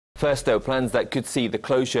First, though, plans that could see the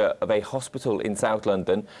closure of a hospital in South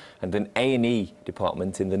London and an A&E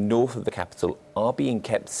department in the north of the capital are being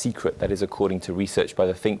kept secret. That is according to research by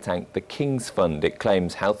the think tank The King's Fund. It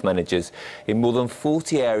claims health managers in more than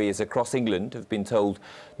 40 areas across England have been told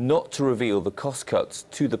not to reveal the cost cuts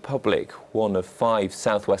to the public. One of 5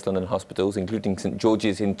 South West London hospitals, including St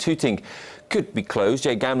George's in Tooting, could be closed.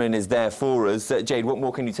 Jade Gamlin is there for us. Jade, what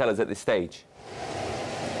more can you tell us at this stage?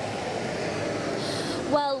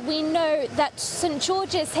 Well, we know that St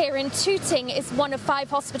George's here in Tooting is one of 5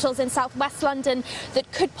 hospitals in South West London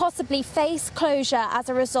that could possibly face closure as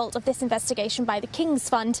a result of this investigation by the King's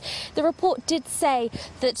Fund. The report did say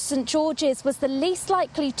that St George's was the least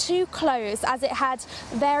likely to close as it had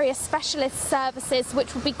various specialist services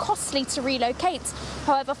which would be costly to relocate.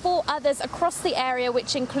 However, 4 others across the area,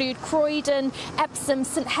 which include Croydon, Epsom,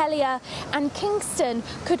 St Helier and Kingston,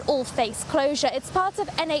 could all face closure. It's part of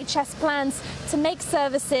NHS plans to make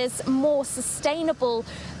services more sustainable,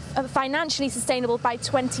 financially sustainable by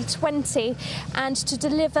 2020, and to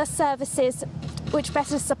deliver services which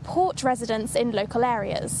better support residents in local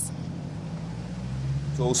areas.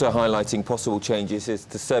 It's also highlighting possible changes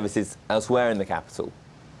to services elsewhere in the capital.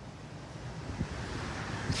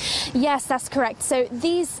 Yes, that's correct. So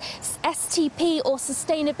these STP or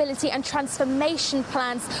Sustainability and Transformation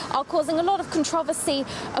plans are causing a lot of controversy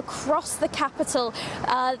across the capital.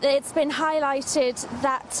 It's been highlighted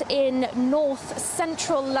that in north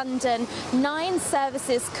central London, 9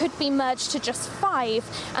 services could be merged to just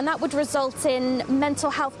 5, and that would result in mental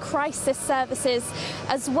health crisis services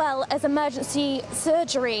as well as emergency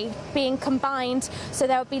surgery being combined, so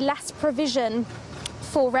there would be less provision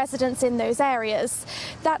for residents in those areas.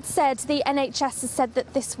 That said, the NHS has said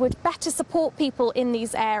that this would better support people in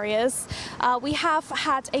these areas. We have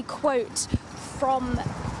had a quote from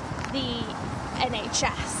the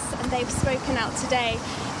NHS, and they've spoken out today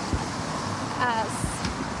as...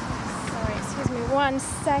 Excuse me one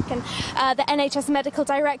second. The NHS Medical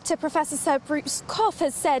Director, Professor Sir Bruce Cough,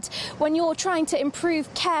 has said when you're trying to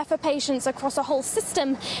improve care for patients across a whole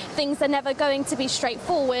system, things are never going to be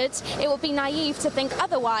straightforward. It would be naive to think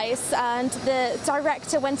otherwise. And the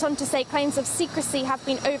director went on to say claims of secrecy have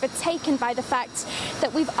been overtaken by the fact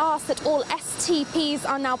that we've asked that all STPs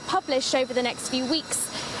are now published over the next few weeks.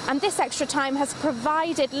 And this extra time has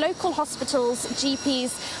provided local hospitals,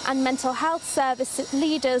 GPs and mental health service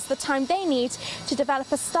leaders the time they need to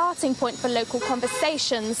develop a starting point for local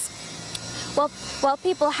conversations. Well,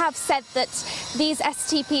 people have said that these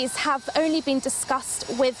STPs have only been discussed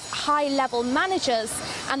with high-level managers,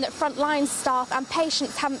 and that frontline staff and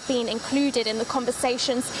patients haven't been included in the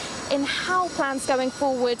conversations in how plans going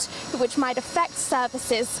forward, which might affect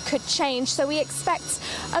services, could change. So we expect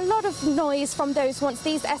a lot of noise from those once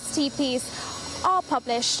these STPs are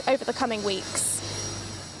published over the coming weeks.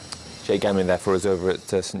 Jade Gamlin there for us over at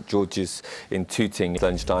St George's in Tooting.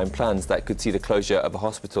 Lunchtime, plans that could see the closure of a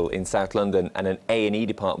hospital in South London and an A&E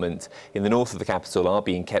department in the north of the capital are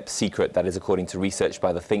being kept secret. That is according to research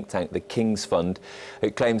by the think tank The King's Fund.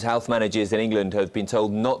 It claims health managers in England have been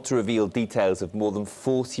told not to reveal details of more than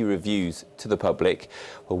 40 reviews to the public.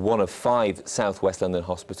 Well, one of 5 South West London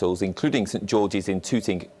hospitals, including St George's in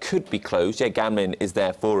Tooting, could be closed. Jade Gamlin is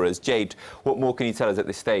there for us. Jade, what more can you tell us at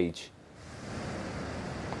this stage?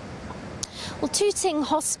 Well,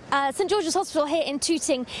 St George's Hospital here in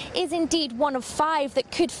Tooting is indeed one of 5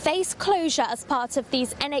 that could face closure as part of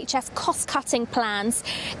these NHS cost-cutting plans.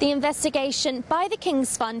 The investigation by the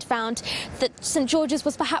King's Fund found that St George's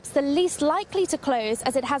was perhaps the least likely to close,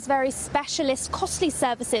 as it has very specialist, costly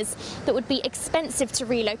services that would be expensive to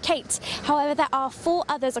relocate. However, there are 4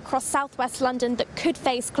 others across South West London that could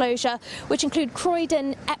face closure, which include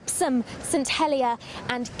Croydon, Epsom, St Helier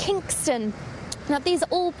and Kingston. Now, these are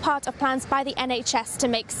all part of plans by the NHS to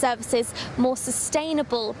make services more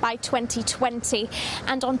sustainable by 2020.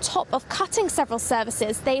 And on top of cutting several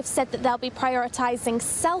services, they've said that they'll be prioritising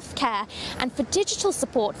self-care and for digital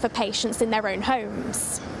support for patients in their own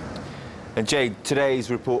homes. And Jade, today's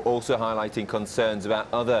report also highlighting concerns about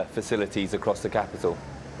other facilities across the capital.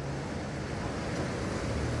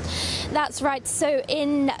 That's right. So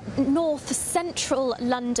in north central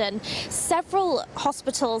London, several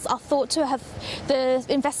hospitals are thought to have, the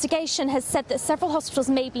investigation has said that several hospitals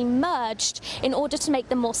may be merged in order to make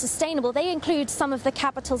them more sustainable. They include some of the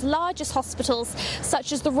capital's largest hospitals,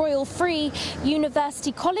 such as the Royal Free,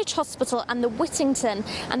 University College Hospital and the Whittington.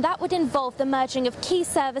 And that would involve the merging of key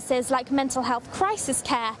services like mental health crisis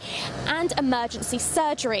care and emergency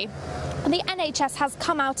surgery. And the NHS has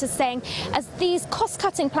come out as saying as these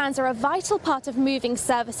cost-cutting plans are a vital part of moving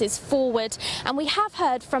services forward. And we have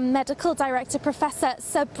heard from Medical Director Professor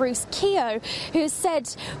Sir Bruce Keogh, who said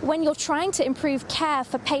when you're trying to improve care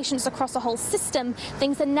for patients across a whole system,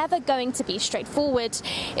 things are never going to be straightforward.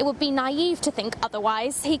 It would be naive to think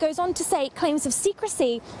otherwise. He goes on to say claims of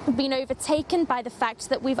secrecy have been overtaken by the fact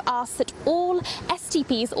that we've asked that all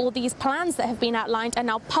STPs, all these plans that have been outlined, are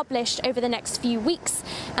now published over the next few weeks.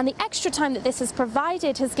 And the extra time that this has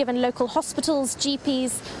provided has given local hospitals,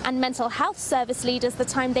 GPs and mental health service leaders the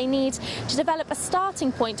time they need to develop a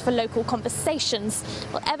starting point for local conversations.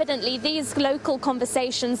 Well, evidently these local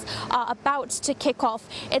conversations are about to kick off.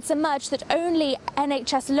 It's emerged that only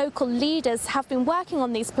NHS local leaders have been working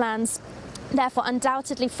on these plans. Therefore,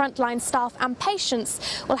 undoubtedly, frontline staff and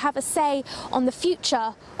patients will have a say on the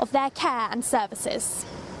future of their care and services.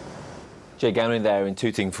 Jade Gamlin there in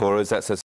Tooting for us. That's